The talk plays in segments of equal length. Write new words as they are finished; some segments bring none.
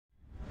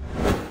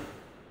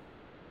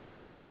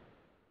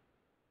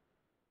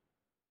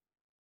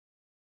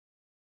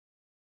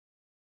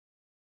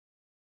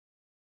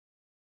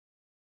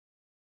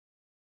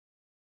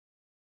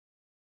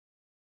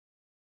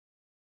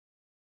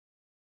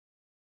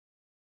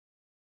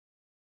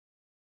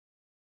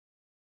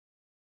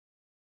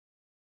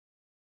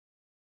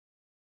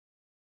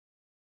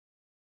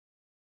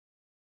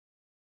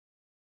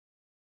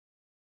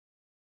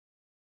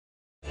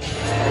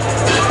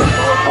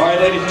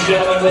ladies and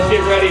gentlemen, let's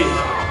get ready.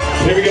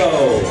 Here we go.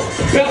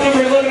 Bout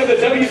number 11 of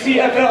the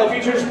WCFL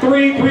features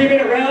 3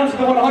 3-minute rounds in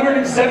the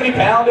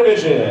 170-pound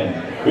division.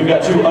 We've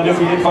got 2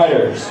 undefeated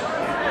fighters.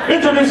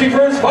 Introducing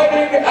first,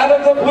 fighting out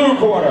of the blue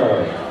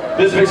corner.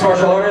 This mixed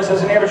martial artist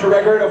has an amateur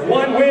record of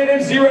 1 win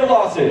and 0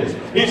 losses.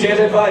 He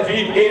stands at 5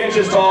 feet 8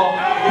 inches tall,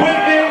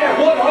 weighing in at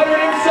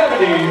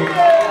 170.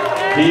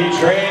 He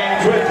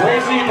trains with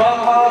Gracie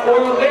Barra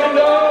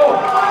Orlando.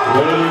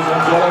 Ladies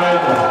and gentlemen,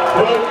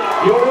 put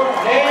your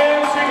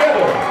hands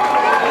together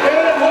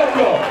and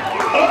welcome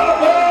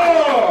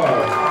Amar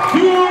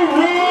to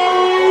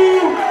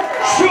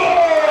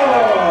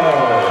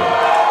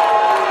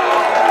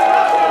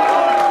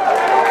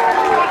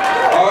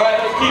Alright,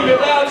 let's keep it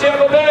loud,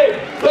 Tampa Bay.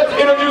 Let's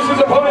introduce his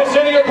opponent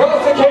standing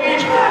across the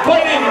cage,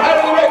 fighting out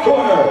of the red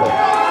corner.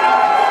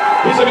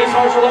 He's a mixed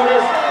martial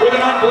artist with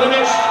an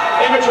unblemished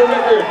amateur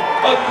record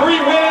of 3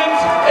 wins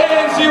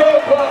and 0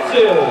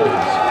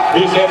 losses.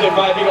 He stands at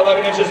 5 feet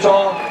 11 inches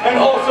tall and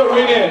also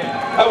weighing in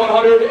at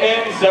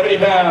 170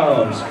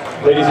 pounds.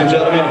 Ladies and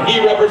gentlemen, he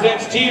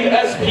represents Team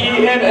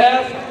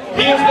SPMF.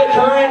 He is the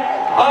current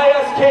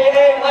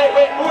ISKA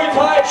lightweight Muay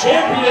Thai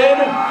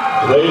champion.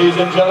 Ladies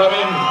and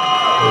gentlemen,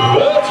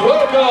 let's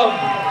welcome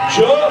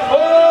John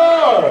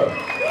Fortt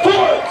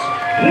Knox.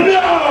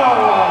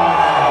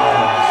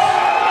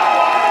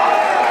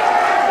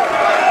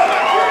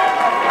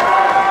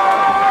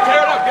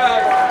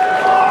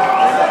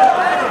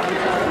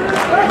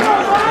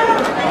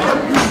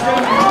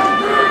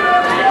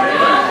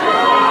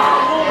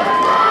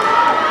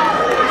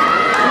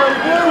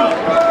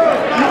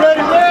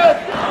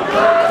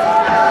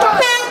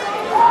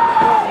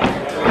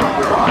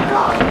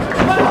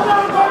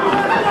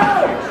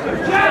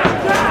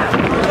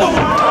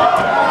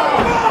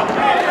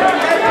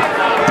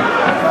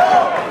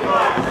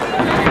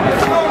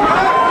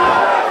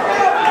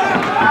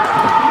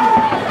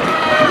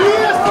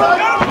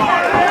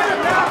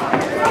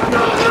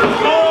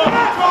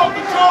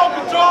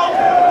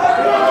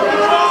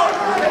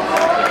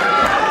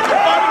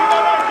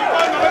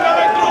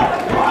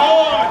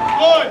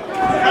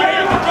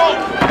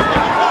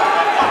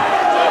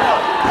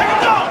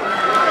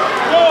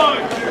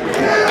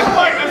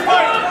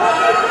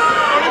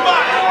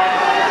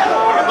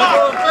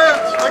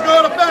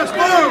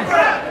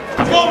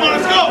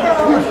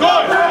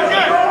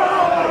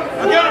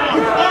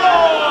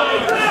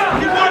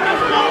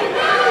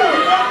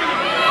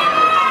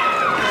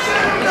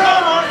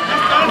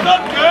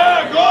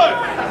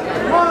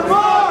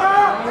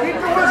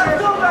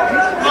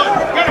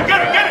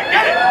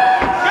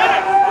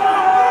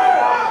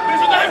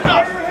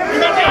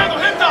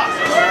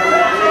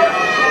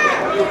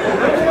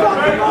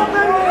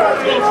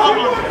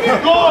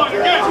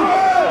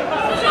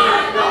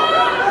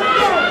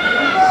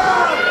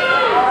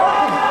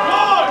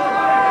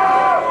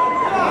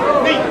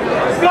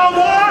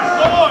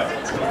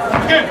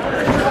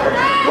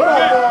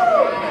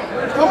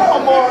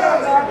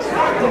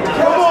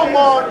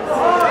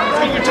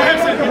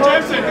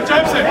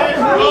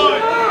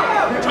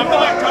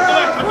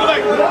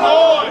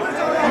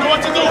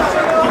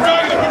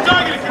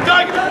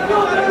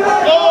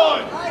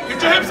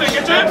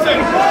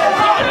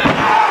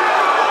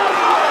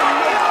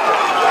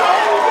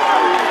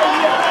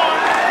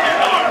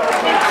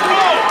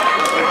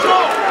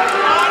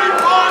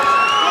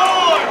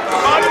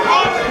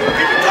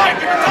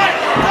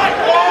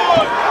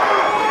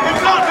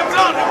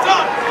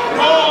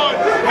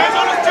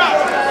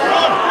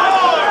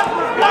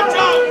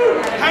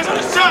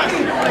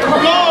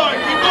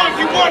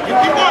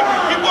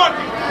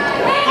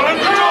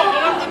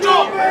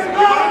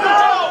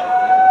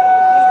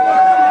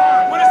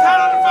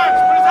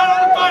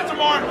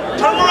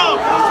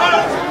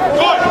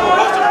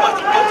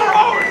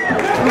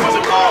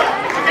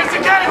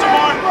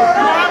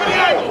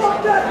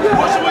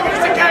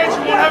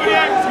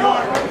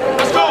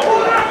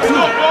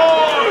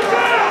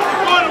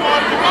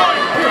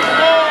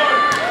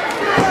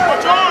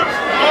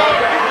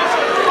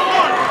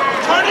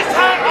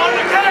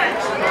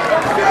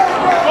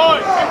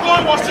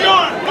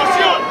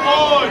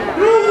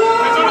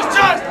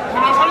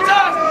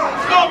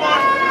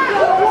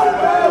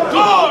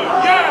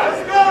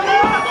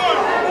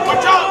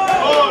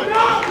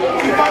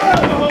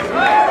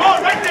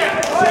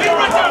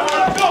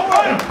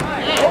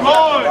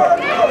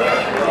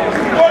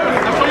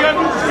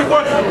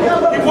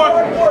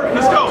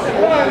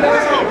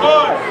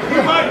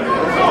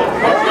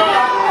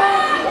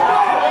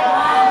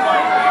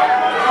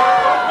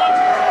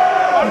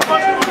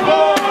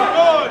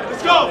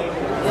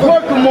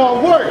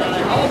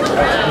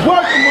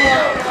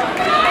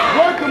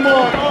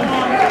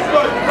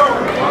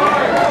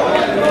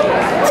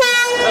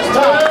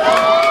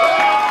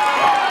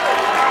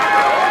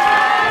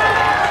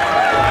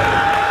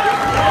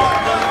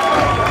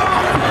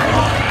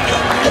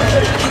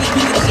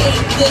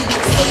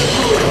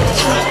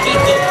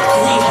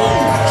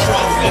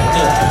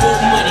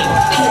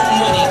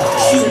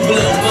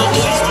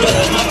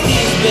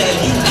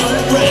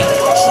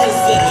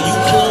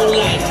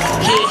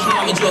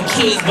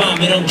 kids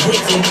vomit on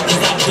drinking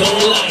because I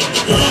don't like.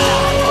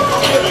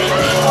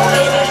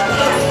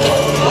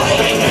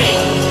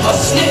 A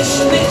snitch,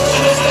 snitch, I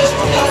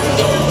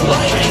don't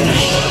like.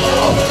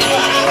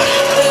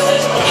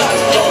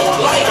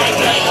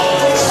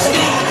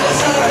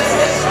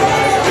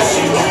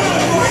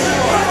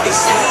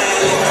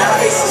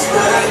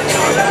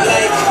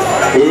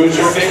 Who's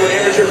your favorite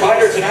amateur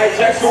fighter tonight?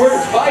 Text the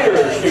word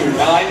fighters to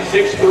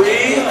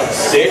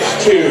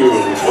 96362.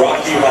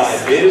 Brought to you by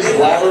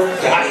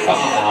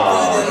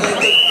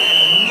BizBlabber.com.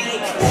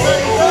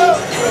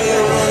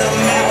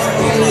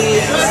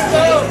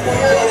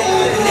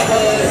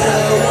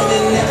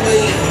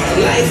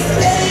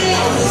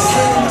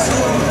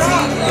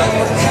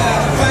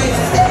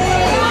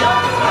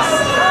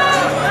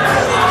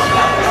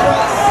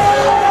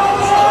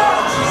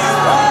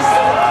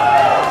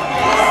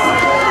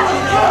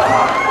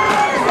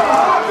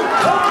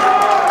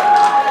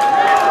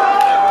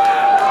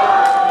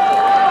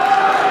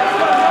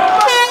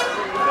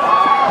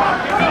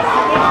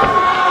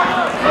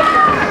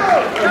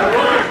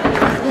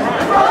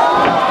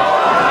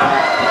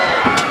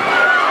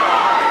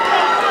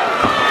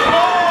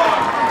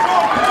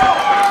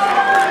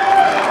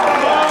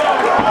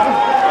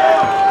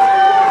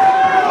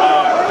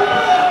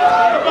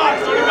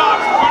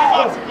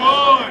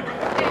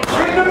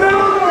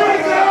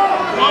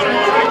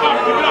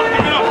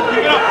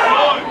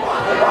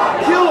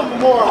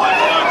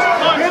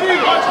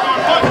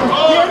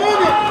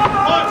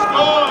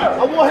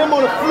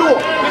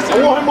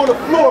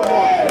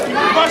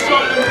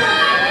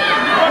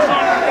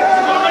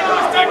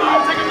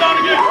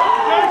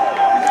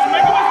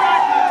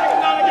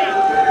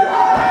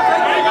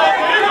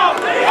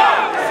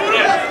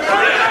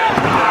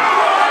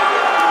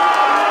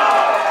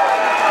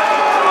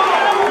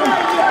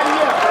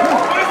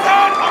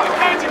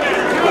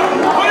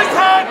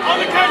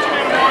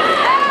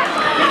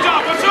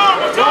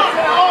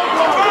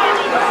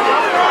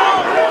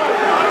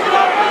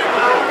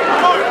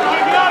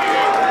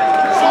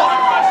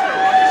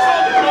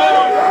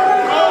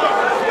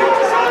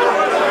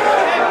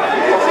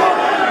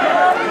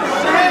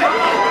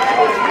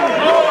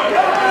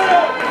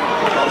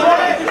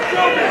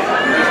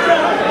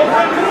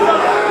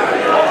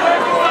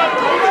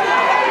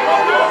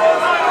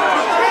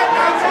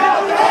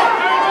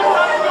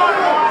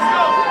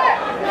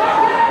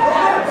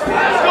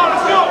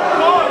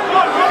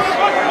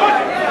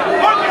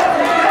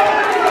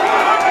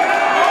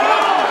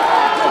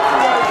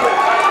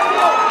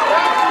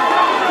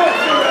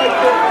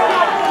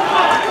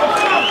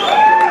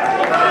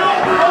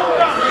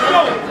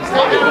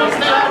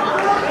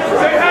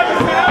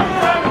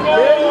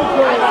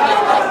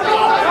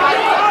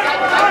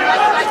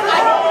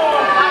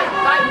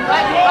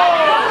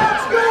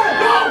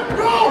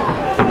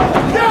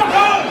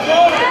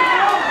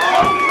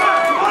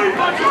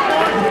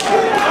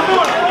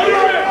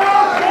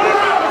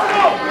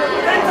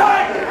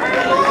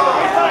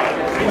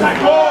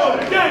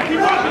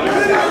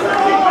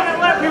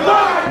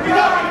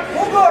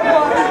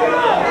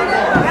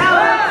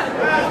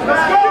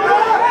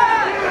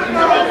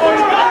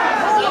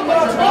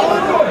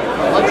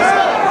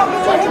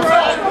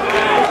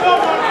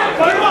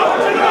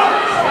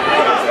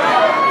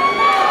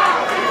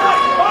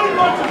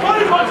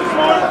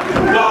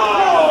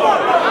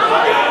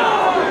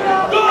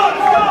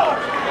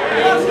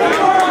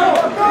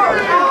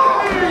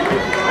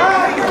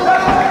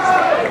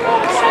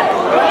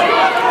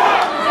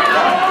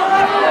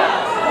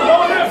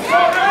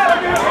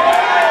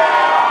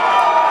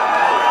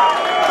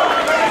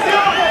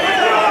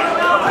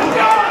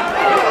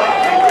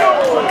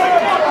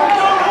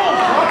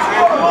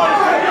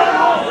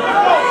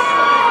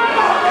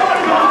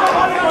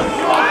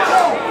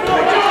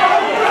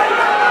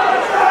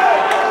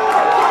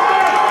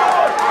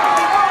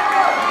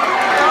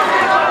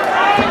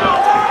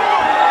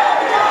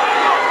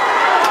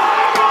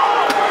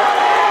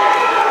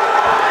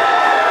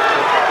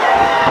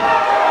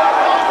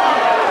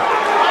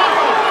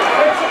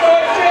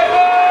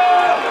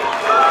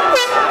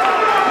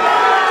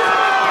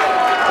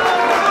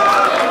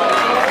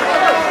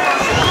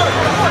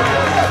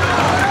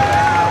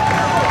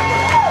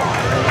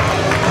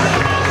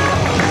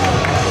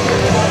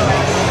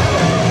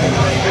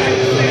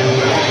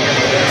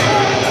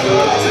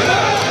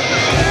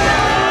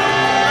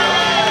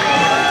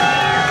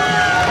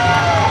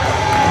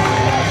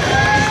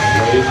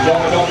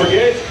 Don't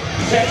forget,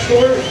 text the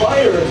word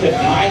fighters at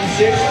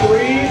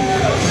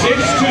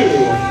 96362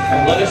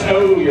 and let us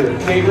know who your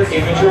favorite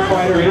amateur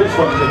fighter is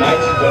from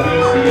tonight's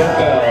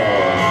WCFL.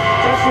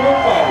 Text the word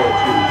fighter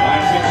to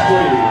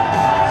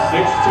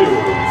 96362.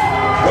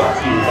 Brought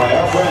to you by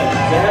our friends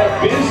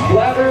at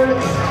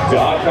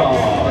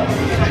BizBlabber.com.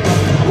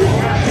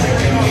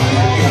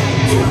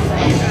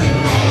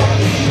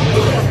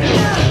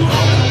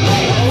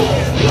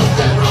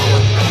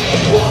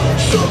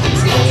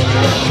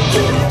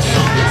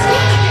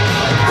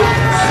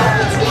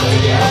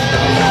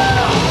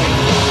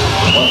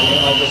 Once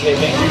again, I'd like to say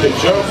thank you to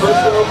Joe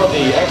Briscoe from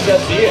the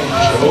XFD and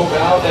Joe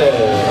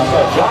Valdez. I'm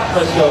sorry, John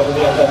Frisco from the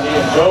XFD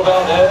and Joe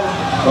Valdez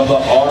from the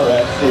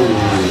RFC.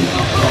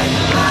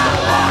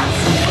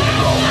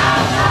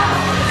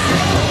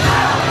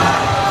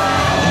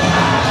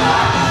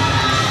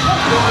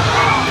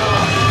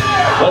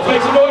 Let's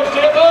make some noise,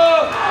 Tampa!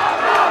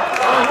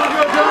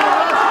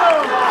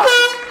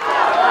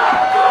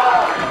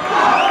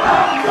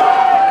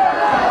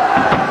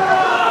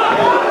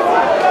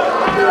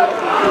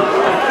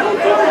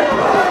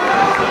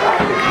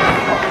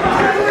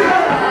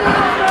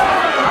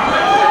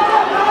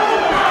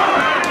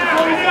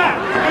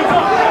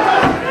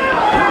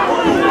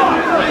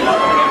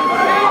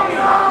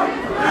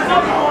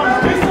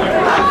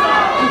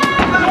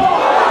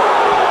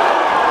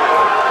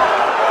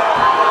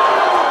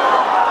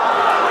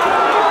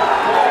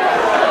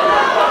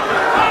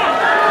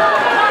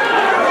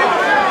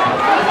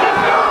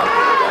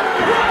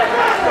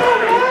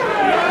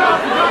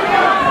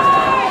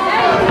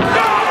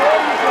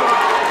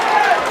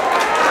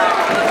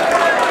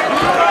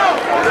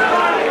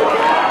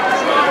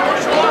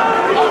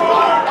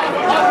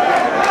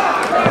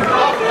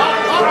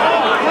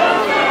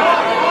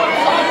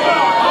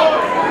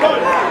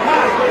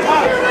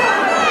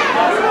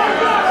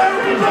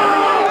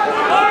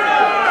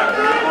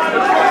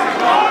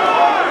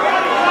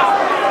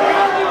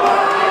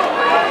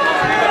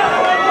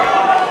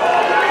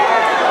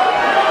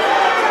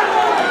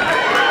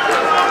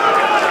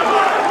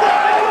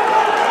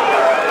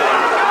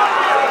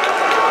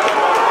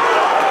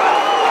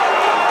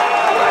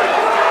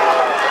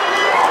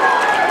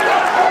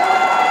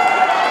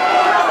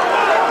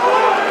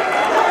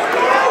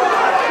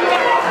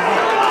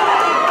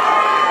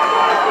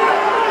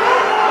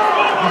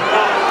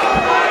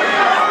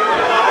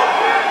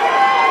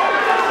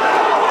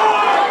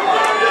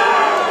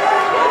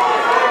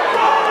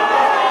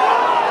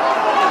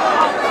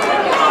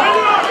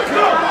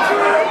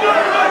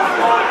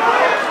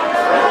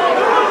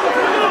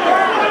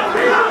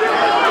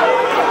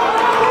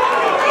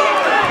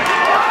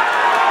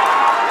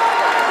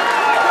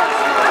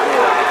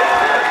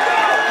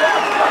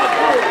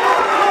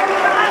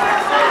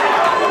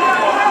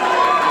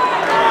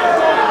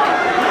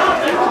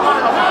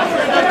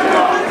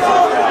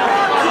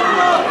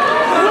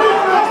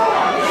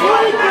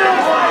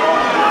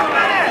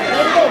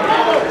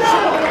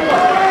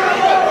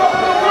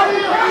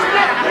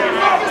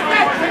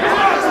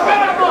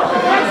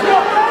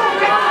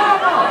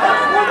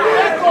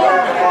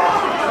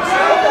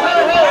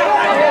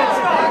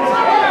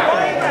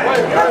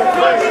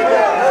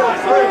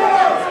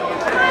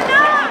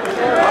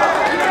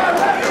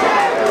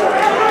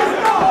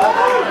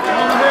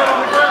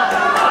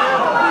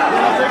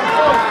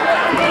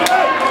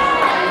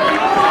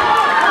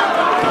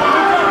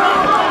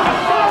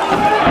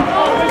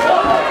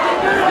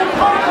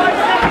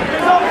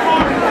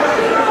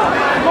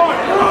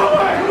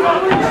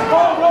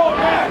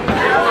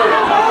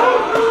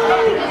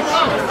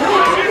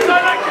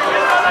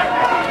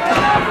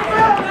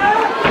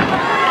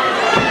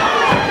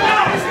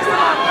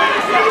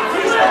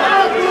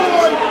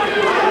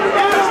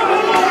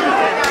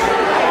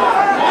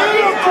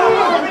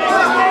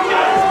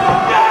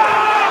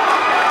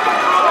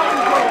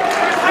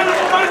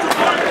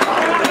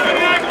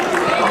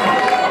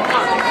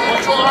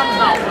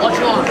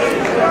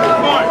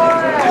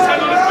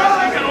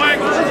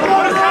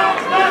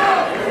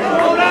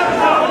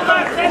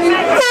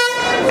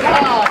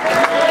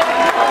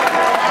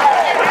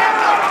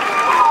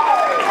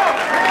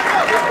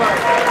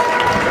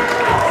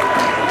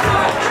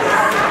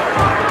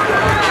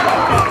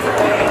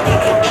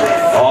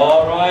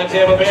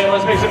 Tampa band,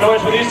 let's make some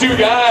noise for these two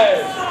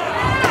guys.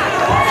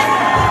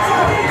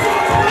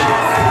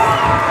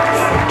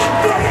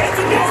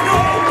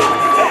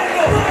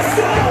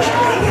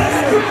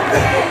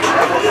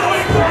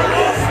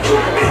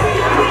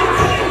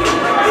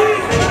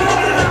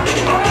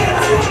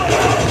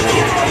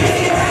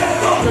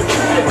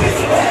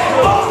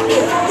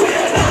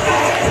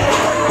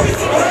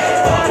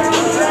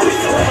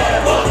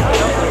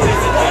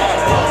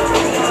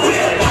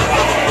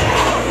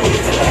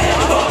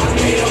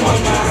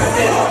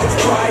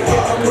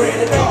 I'm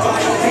ready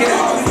to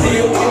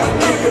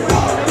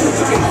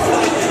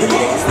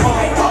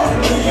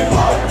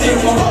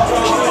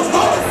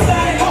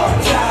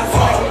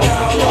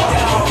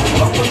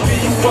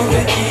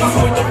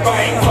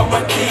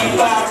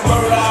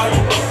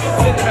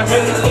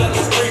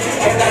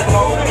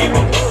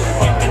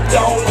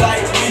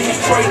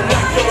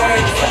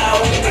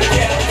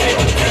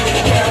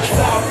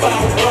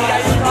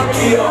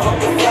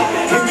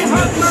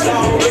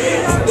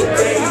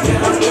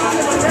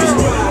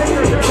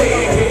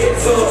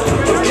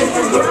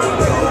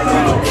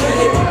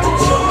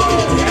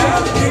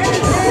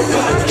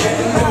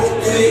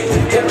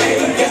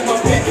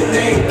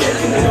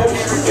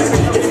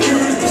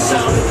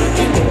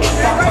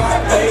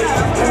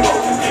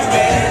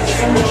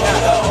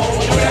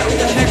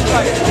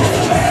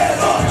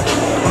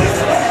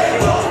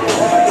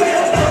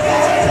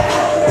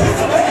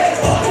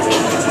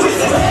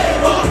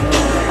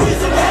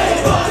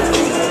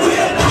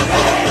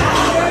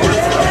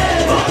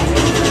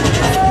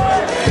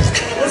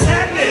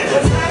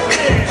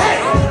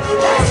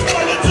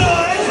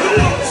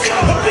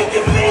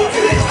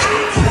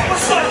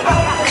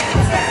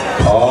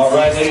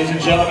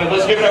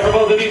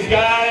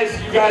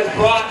guys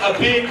brought a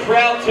big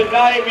crowd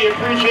tonight. We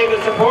appreciate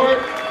the support.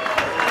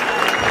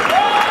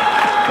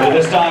 But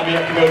this time we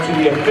have to go to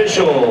the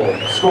official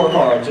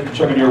scorecard to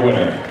determine your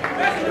winner.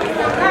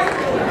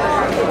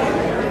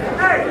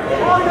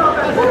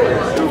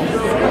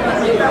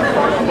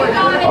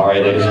 All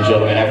right, ladies and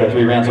gentlemen, after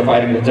 3 rounds of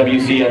fighting in the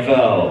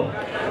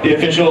WCFL, the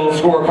official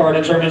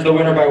scorecard determines the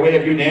winner by way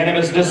of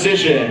unanimous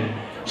decision.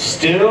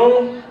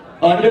 Still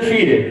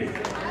undefeated,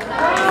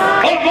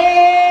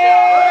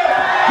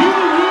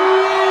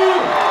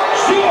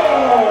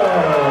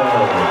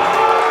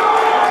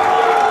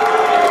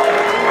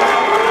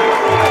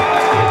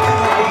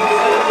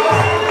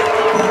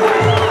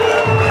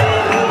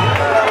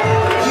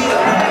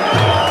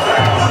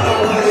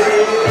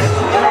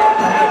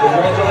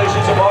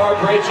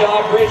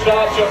 Amar! Great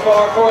job,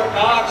 Jafar, Fortt,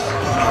 Knox.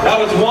 That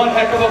was one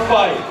heck of a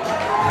fight.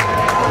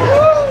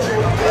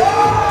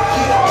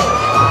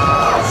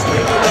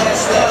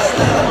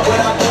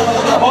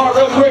 Amar,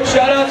 real quick,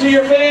 shout out to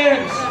your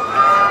fans.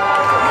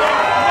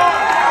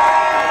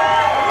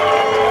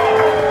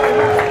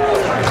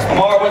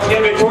 Amar, once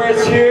again,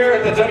 victorious here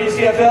at the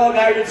WCFL.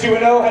 Now you're 2-0.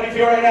 How do you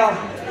feel right now?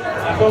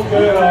 I feel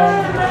good.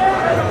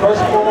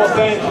 First and foremost,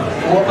 thank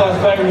World-Class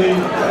Family.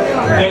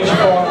 Thank you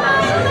for.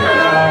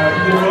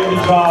 You did a really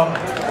good job.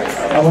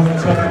 I wasn't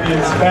expecting to be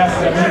as fast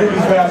as he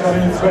was fast. I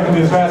didn't expect to be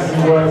as fast as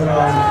he was. I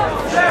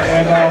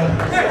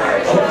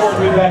look forward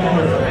to being back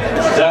here.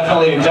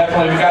 Definitely. We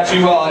got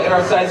you in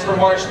our sights for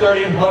March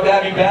 30th. Love to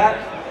have you back.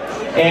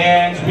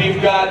 And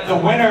we've got the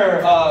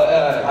winner,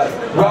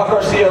 Ralph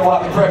Garcia. Will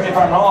have to correct me if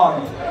I'm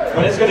wrong,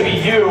 but it's going to be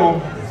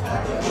you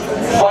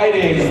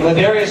fighting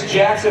Ladarius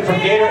Jackson from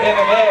Gator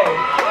MMA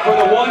for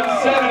the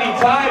 170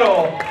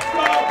 title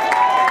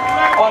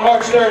on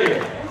March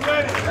 30th.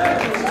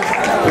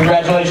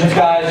 Congratulations,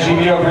 guys.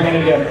 GBO bringing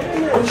it again.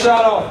 Good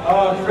shout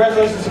out.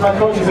 Congratulations to my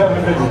coaches having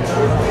a video.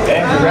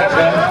 And congrats,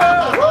 man.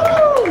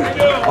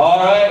 All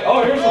right.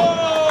 Oh, here's one.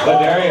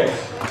 Ladarius.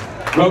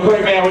 Real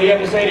quick, man, what do you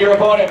have to say to your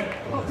opponent?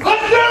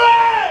 Let's do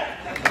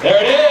it! There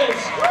it is.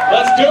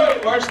 Let's do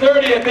it. March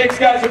 30th. Thanks,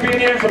 guys, for being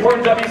here and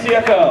supporting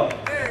WCFL.